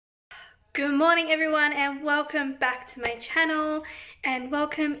Good morning everyone and welcome back to my channel, and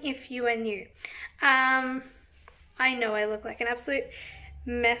welcome if you are new. I know I look like an absolute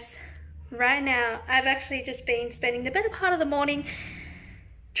mess right now. I've actually just been spending the better part of the morning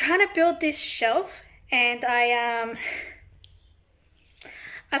trying to build this shelf, and I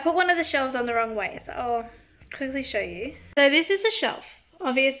put one of the shelves on the wrong way, so I'll quickly show you. So this is the shelf.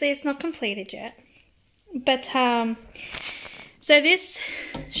 Obviously it's not completed yet, but so this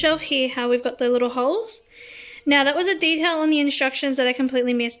shelf here, how we've got the little holes. Now that was a detail on the instructions that I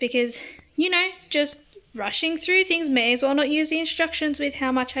completely missed because, you know, just rushing through things, may as well not use the instructions with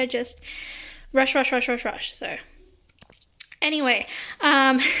how much I just rush. So anyway,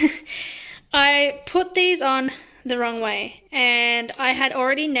 I put these on the wrong way and I had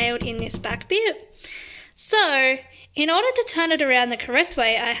already nailed in this back bit. So in order to turn it around the correct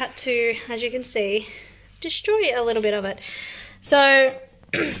way, I had to, as you can see, destroy a little bit of it. So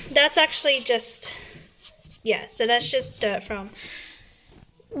that's actually just, yeah, so that's just dirt from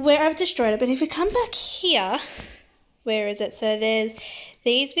where I've destroyed it. But if we come back here, where is it? So there's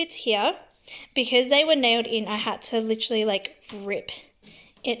these bits here. Because they were nailed in, I had to literally like rip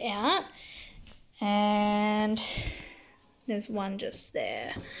it out. And there's one just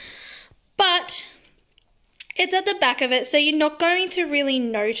there. But it's at the back of it, so you're not going to really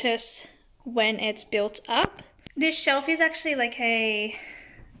notice when it's built up. This shelf is actually like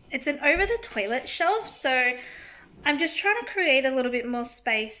it's an over the toilet shelf, so I'm just trying to create a little bit more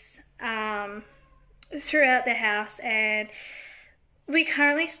space throughout the house. And we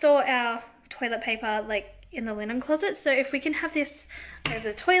currently store our toilet paper like in the linen closet, so if we can have this over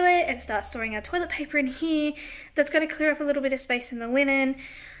the toilet and start storing our toilet paper in here, that's going to clear up a little bit of space in the linen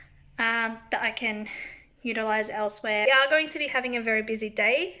that I can utilize elsewhere. We are going to be having a very busy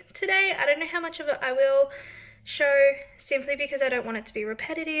day today. I don't know how much of it I will show, simply because I don't want it to be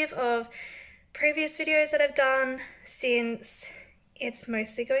repetitive of previous videos that I've done, since it's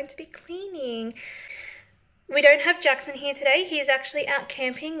mostly going to be cleaning. We don't have Jackson here today. He's actually out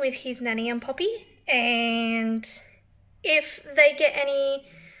camping with his nanny and Poppy, and if they get any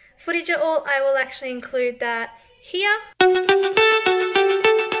footage at all, I will actually include that here.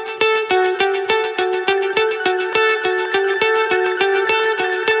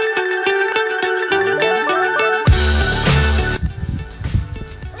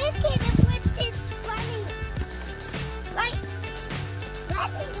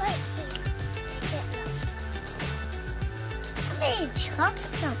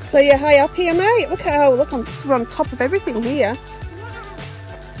 So you're high up here, mate? Look at how, look, we're on top of everything here.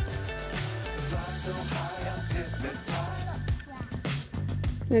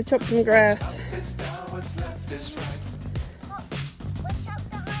 Gonna chop some grass.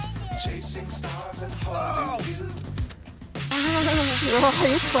 Oh,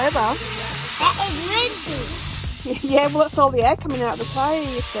 you're clever. That is windy. Yeah, well, it's all the air coming out of the tyre, you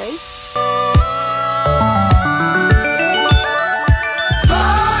see.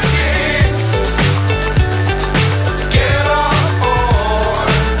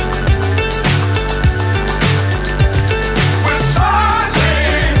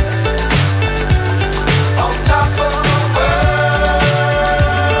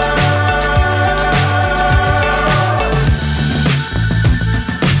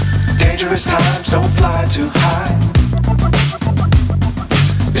 Times don't fly too high.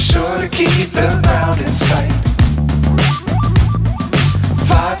 Be sure to keep the ground in sight.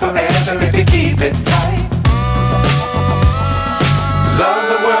 Fly forever if you keep it tight. Love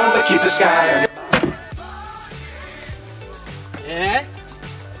the world but keep the sky. Yeah.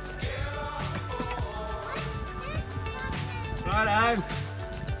 Righto.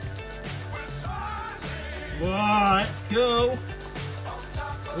 Right, cool.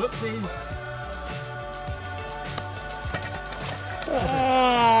 Whoopsies.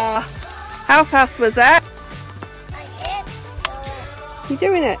 Oh, how fast was that? You're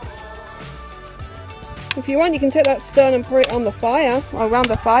doing it. If you want, you can take that stone and put it on the fire, or around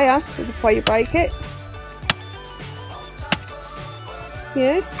the fire, before you break it.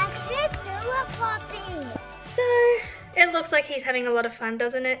 Yeah? So it looks like he's having a lot of fun,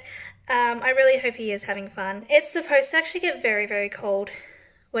 doesn't it? I really hope he is having fun. It's supposed to actually get very, very cold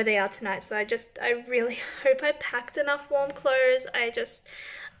where they are tonight, so I really hope I packed enough warm clothes. I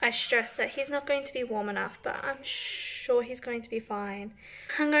stress that he's not going to be warm enough, but I'm sure he's going to be fine.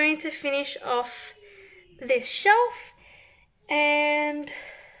 I'm going to finish off this shelf and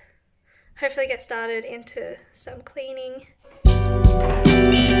hopefully get started into some cleaning.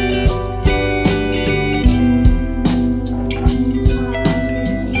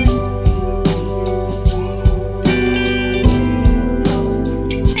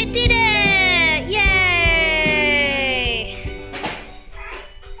 I did it!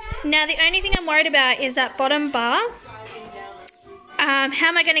 worried about is that bottom bar. How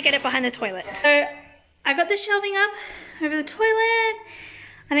am I going to get it behind the toilet? So I got the shelving up over the toilet.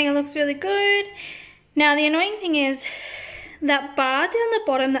 I think it looks really good. Now the annoying thing is that bar down the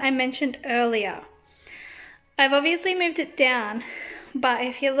bottom that I mentioned earlier. I've obviously moved it down, but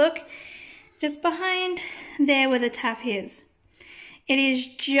if you look just behind there where the tap is, it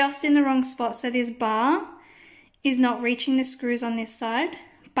is just in the wrong spot. So this bar is not reaching the screws on this side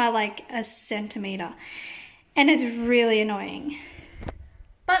by like a centimetre. And it's really annoying.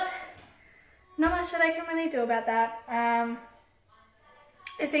 But not much that I can really do about that.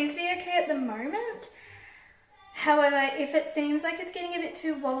 It seems to be okay at the moment. However, if it seems like it's getting a bit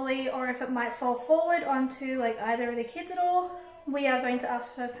too wobbly or if it might fall forward onto like either of the kids at all, we are going to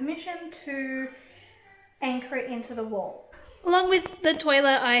ask for permission to anchor it into the wall. Along with the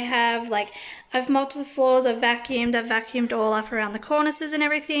toilet, I've multiple floors, I've vacuumed all up around the cornices and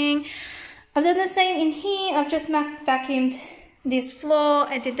everything. I've done the same in here. I've just vacuumed this floor.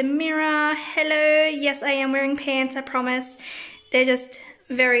 I did the mirror. Hello, yes, I am wearing pants, I promise. They're just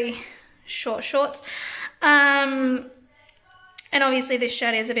very short shorts. And obviously this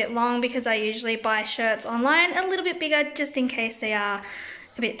shirt is a bit long because I usually buy shirts online a little bit bigger just in case they are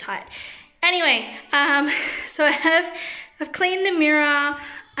a bit tight. Anyway, so I've cleaned the mirror.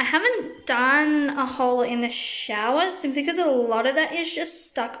 I haven't done a hole in the shower simply because a lot of that is just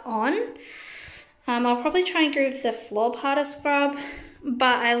stuck on. I'll probably try and give the floor part a scrub,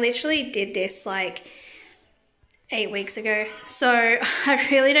 but I literally did this like 8 weeks ago. So I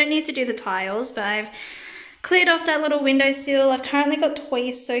really don't need to do the tiles, but I've cleared off that little windowsill. I've currently got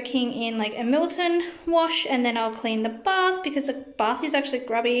toys soaking in like a Milton wash, and then I'll clean the bath because the bath is actually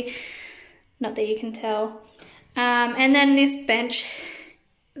grubby. Not that you can tell. And then this bench,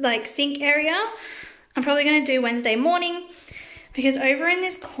 like sink area, I'm probably going to do Wednesday morning because over in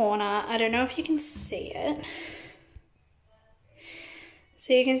this corner, I don't know if you can see it.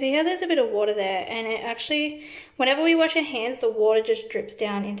 So you can see how there's a bit of water there, and it actually, whenever we wash our hands, the water just drips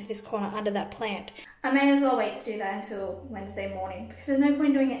down into this corner under that plant. I may as well wait to do that until Wednesday morning because there's no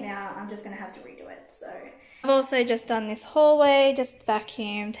point doing it now. I'm just going to have to redo it. So I've also just done this hallway, just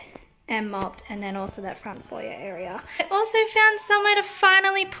vacuumed and mopped, and then also that front foyer area. I also found somewhere to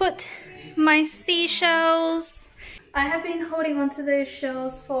finally put my seashells. I have been holding onto those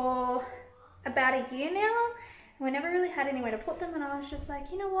shells for about a year now. We never really had anywhere to put them, and I was just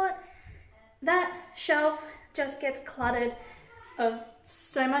like, you know what? That shelf just gets cluttered of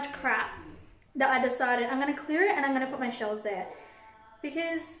so much crap that I decided I'm going to clear it and I'm going to put my shelves there.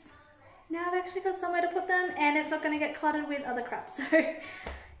 Because now I've actually got somewhere to put them and it's not going to get cluttered with other crap. So,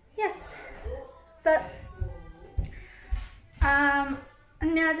 yes. But, I'm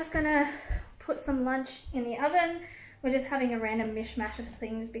now just going to put some lunch in the oven. We're just having a random mishmash of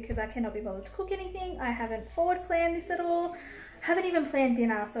things because I cannot be bothered to cook anything. I haven't forward planned this at all. Haven't even planned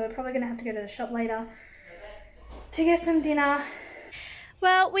dinner, so we're probably going to have to go to the shop later to get some dinner.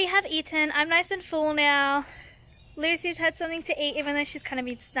 Well, we have eaten. I'm nice and full now. Lucy's had something to eat even though she's kind of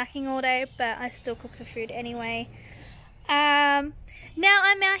been snacking all day, but I still cook the food anyway. Now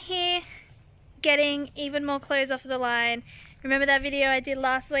I'm out here getting even more clothes off of the line. Remember that video I did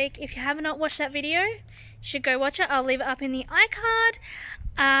last week? If you have not watched that video, you should go watch it. I'll leave it up in the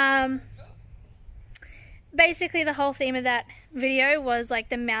iCard. Basically the whole theme of that video was like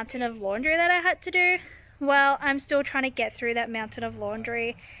the mountain of laundry that I had to do. Well, I'm still trying to get through that mountain of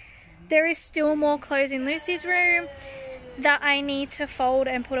laundry. There is still more clothes in Lucy's room that I need to fold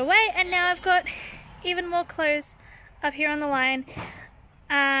and put away, and now I've got even more clothes up here on the line.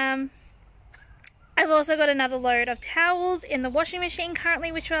 I've also got another load of towels in the washing machine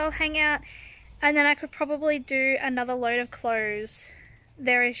currently, which I'll hang out, and then I could probably do another load of clothes.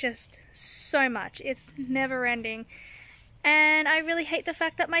 There is just so much. It's never ending. And I really hate the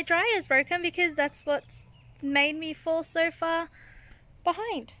fact that my dryer is broken because that's what's made me fall so far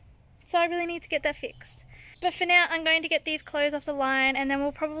behind. So I really need to get that fixed. But for now, I'm going to get these clothes off the line, and then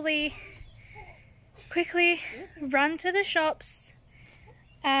we'll probably quickly run to the shops.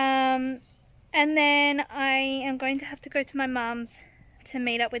 And then I am going to have to go to my mum's to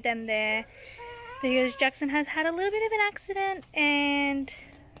meet up with them there because Jackson has had a little bit of an accident and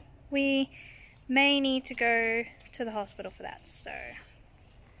we may need to go to the hospital for that. So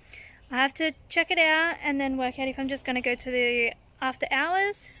I have to check it out and then work out if I'm just going to go to the after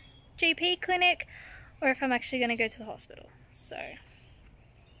hours GP clinic or if I'm actually going to go to the hospital. So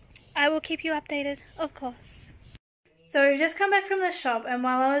I will keep you updated, of course. So we've just come back from the shop, and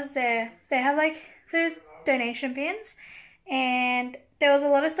while I was there, they have like those donation bins, and there was a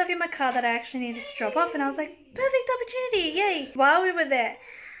lot of stuff in my car that I actually needed to drop off, and I was like, perfect opportunity, yay! While we were there,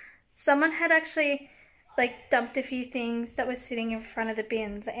 someone had actually like dumped a few things that were sitting in front of the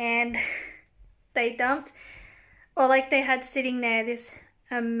bins, and they dumped, or like they had sitting there, this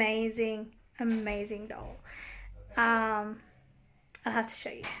amazing doll. I'll have to show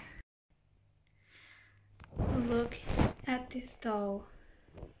you. Look at this doll.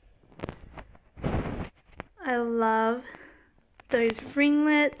 I love those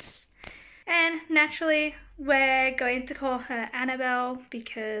ringlets, and naturally we're going to call her Annabelle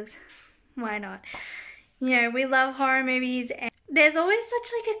because why not? You know, we love horror movies, and there's always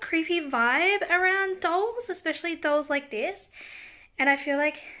such like a creepy vibe around dolls, especially dolls like this, and I feel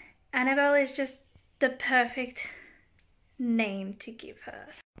like Annabelle is just the perfect name to give her.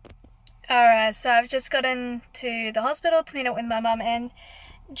 Alright, so I've just gotten to the hospital to meet up with my mum and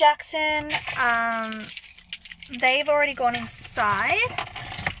Jackson. They've already gone inside,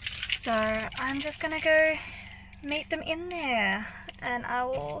 so I'm just gonna go meet them in there, and I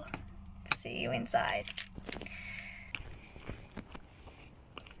will see you inside.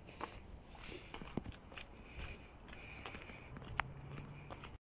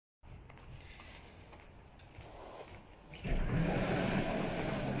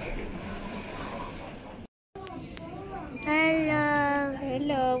 Hello.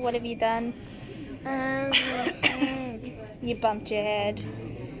 Hello, what have you done? Head. You bumped your head.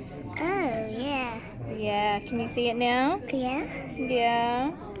 Oh, yeah. Yeah, can you see it now? Yeah?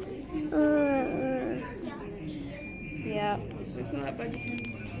 Yeah. Mm. Yeah. It's not bad.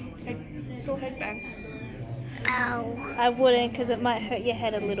 Still headbang. Ow. I wouldn't, because it might hurt your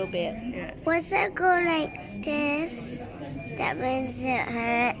head a little bit. Yeah. Once I go like this, that means it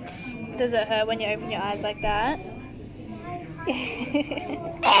hurts. Does it hurt when you open your eyes like that?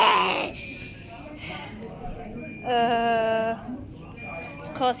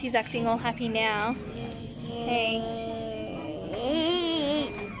 Of course he's acting all happy now. Hey.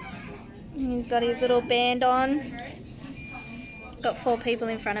 He's got his little band on. Got 4 people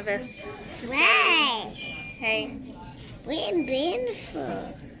in front of us. Right. Hey. We're been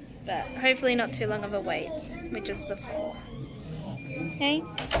for. But hopefully not too long of a wait. We're just the 4. Hey.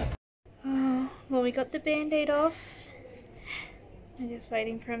 Oh, well, we got the band-aid off. I'm just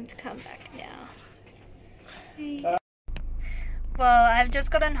waiting for him to come back now. Hey. Well, I've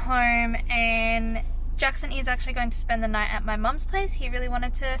just gotten home, and Jackson is actually going to spend the night at my mum's place. He really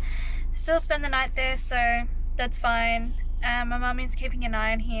wanted to still spend the night there, so that's fine. My mum is keeping an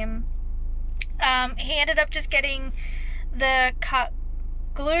eye on him. He ended up just getting the cut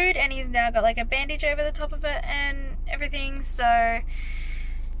glued, and he's now got like a bandage over the top of it and everything, so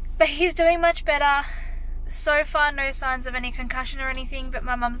but he's doing much better. So far, no signs of any concussion or anything, but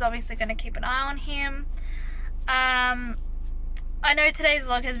my mum's obviously going to keep an eye on him. I know today's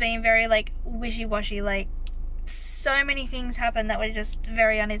vlog has been very like wishy-washy, like so many things happened that were just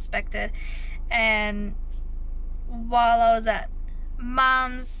very unexpected, and while I was at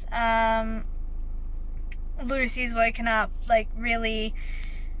mum's, Lucy's woken up like really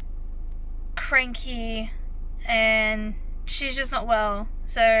cranky and she's just not well.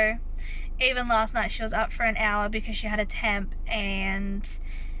 So even last night she was up for an hour because she had a temp and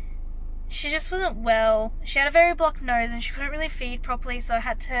she just wasn't well. She had a very blocked nose and she couldn't really feed properly, so I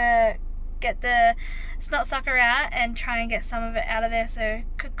had to get the snot sucker out and try and get some of it out of there so it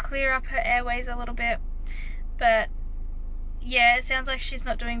could clear up her airways a little bit. But yeah, it sounds like she's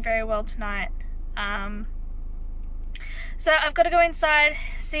not doing very well tonight. So I've got to go inside,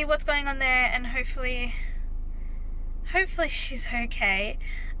 see what's going on there, and hopefully she's okay.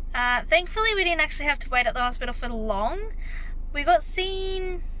 Thankfully we didn't actually have to wait at the hospital for long. We got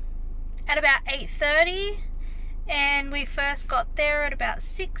seen at about 8:30 and we first got there at about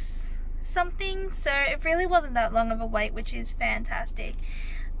 6 something, so it really wasn't that long of a wait, which is fantastic.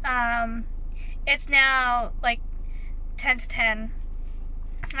 It's now like 10 to 10.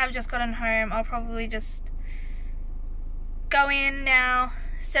 I've just gotten home. I'll probably just go in now,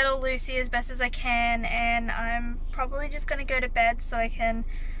 settle Lucy as best as I can, and I'm probably just going to go to bed so I can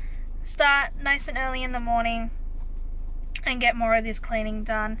start nice and early in the morning and get more of this cleaning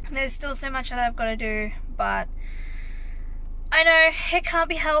done. There's still so much that I've got to do, but I know it can't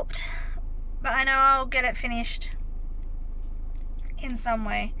be helped, but I know I'll get it finished in some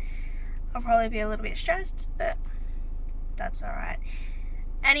way. I'll probably be a little bit stressed, but that's alright.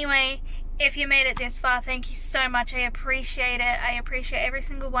 Anyway, if you made it this far, thank you so much. I appreciate it. I appreciate every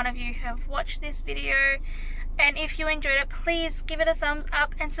single one of you who have watched this video. And if you enjoyed it, please give it a thumbs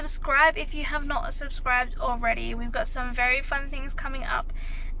up and subscribe if you have not subscribed already. We've got some very fun things coming up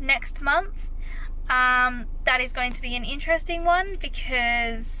next month. That is going to be an interesting one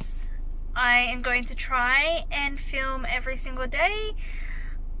because I am going to try and film every single day.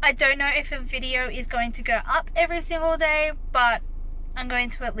 I don't know if a video is going to go up every single day, but I'm going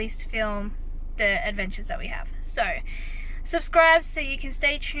to at least film the adventures that we have. So subscribe so you can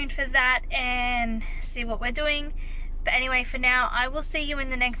stay tuned for that and see what we're doing. But anyway, for now, I will see you in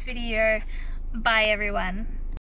the next video. Bye everyone.